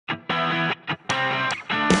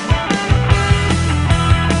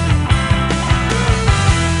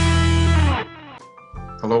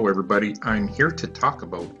Hello everybody, I'm here to talk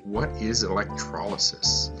about what is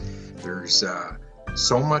electrolysis. There's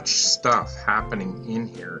so much stuff happening in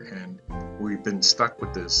here and we've been stuck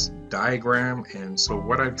with this diagram, and so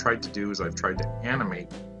what I've tried to do is I've tried to animate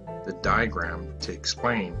the diagram to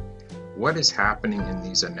explain what is happening in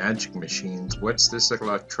these enagic machines, what's this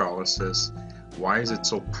electrolysis, why is it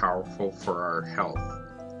so powerful for our health.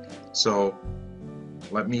 So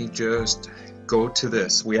let me just go to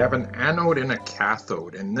this. We have an anode and a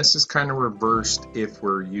cathode, and this is kind of reversed if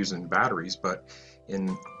we're using batteries, but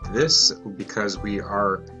in this, because we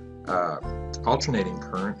are alternating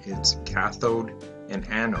current, it's cathode and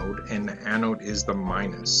the anode is the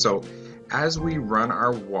minus. So as we run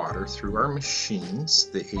our water through our machines,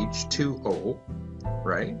 the H2O,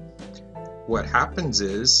 right, what happens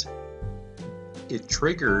is it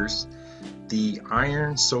triggers the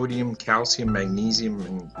iron, sodium, calcium, magnesium,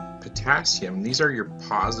 and potassium. These are your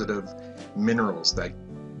positive minerals that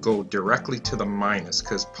go directly to the minus,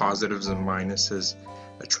 because positives and minuses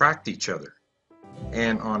attract each other.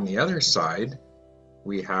 And on the other side,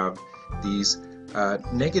 we have these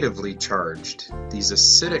negatively charged, these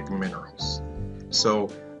acidic minerals. So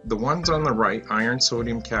the ones on the right, iron,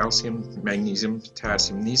 sodium, calcium, magnesium,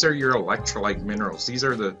 potassium, these are your electrolyte minerals. These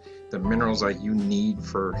are the minerals that you need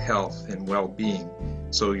for health and well-being,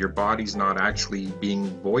 so your body's not actually being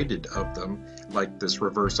voided of them like this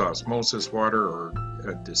reverse osmosis water or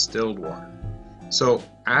distilled water. So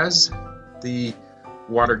as the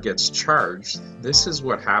water gets charged, this is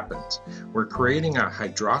what happens. We're creating a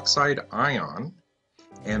hydroxide ion,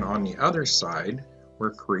 and on the other side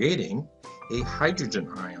we're creating a hydrogen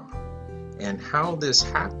ion. And how this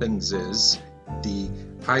happens is the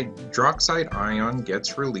hydroxide ion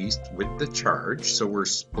gets released with the charge, so we're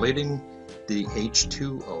splitting the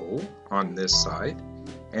H2O on this side,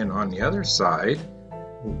 and on the other side,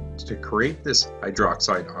 to create this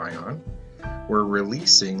hydroxide ion, we're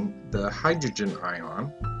releasing the hydrogen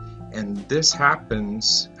ion. And this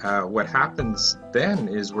happens, what happens then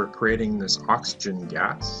is we're creating this oxygen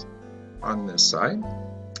gas on this side,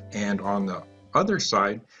 and on the other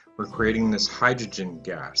side we're creating this hydrogen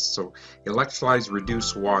gas. So electrolyzed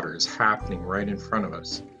reduced water is happening right in front of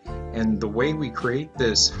us. And the way we create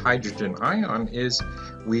this hydrogen ion is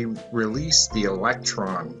we release the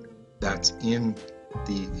electron that's in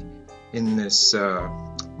this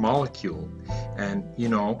molecule. And you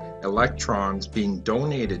know, electrons being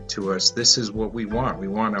donated to us, this is what we want. We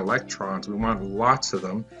want electrons, we want lots of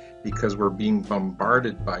them, because we're being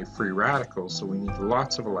bombarded by free radicals, so we need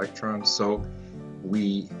lots of electrons. So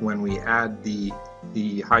when we add the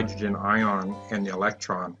hydrogen ion and the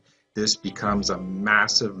electron, this becomes a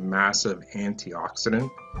massive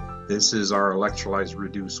antioxidant. This is our electrolyzed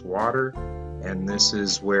reduced water, and this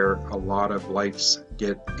is where a lot of lives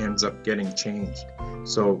ends up getting changed.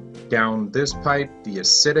 So down this pipe, the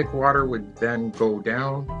acidic water would then go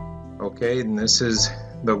down, okay, and this is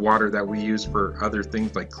the water that we use for other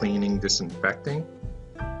things like cleaning, disinfecting.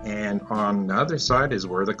 And on the other side is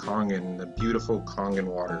where the Kangen, the beautiful Kangen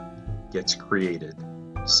water, gets created.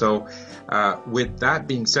 So with that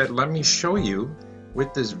being said, let me show you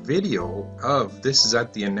with this video of, this is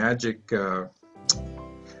at the enagic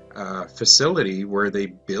facility where they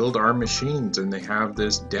build our machines, and they have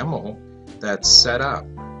this demo that's set up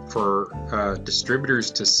for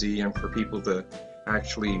distributors to see and for people to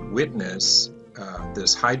actually witness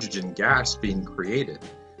this hydrogen gas being created,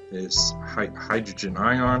 this hydrogen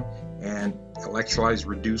ion and electrolyzed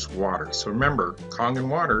reduced water. So remember, Kangen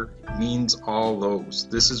water means all those.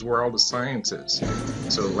 This is where all the science is.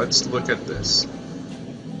 So let's look at this.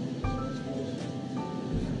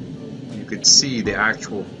 You could see the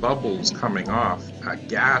actual bubbles coming off, a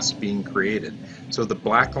gas being created. So the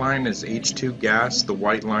black line is H2 gas, the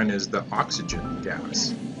white line is the oxygen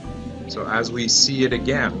gas. So as we see it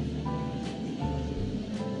again,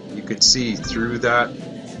 you could see through that,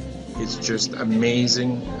 it's just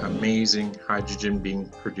amazing hydrogen being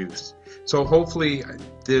produced. So hopefully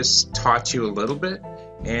this taught you a little bit,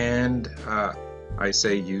 and I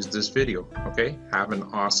say use this video. Okay, have an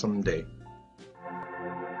awesome day.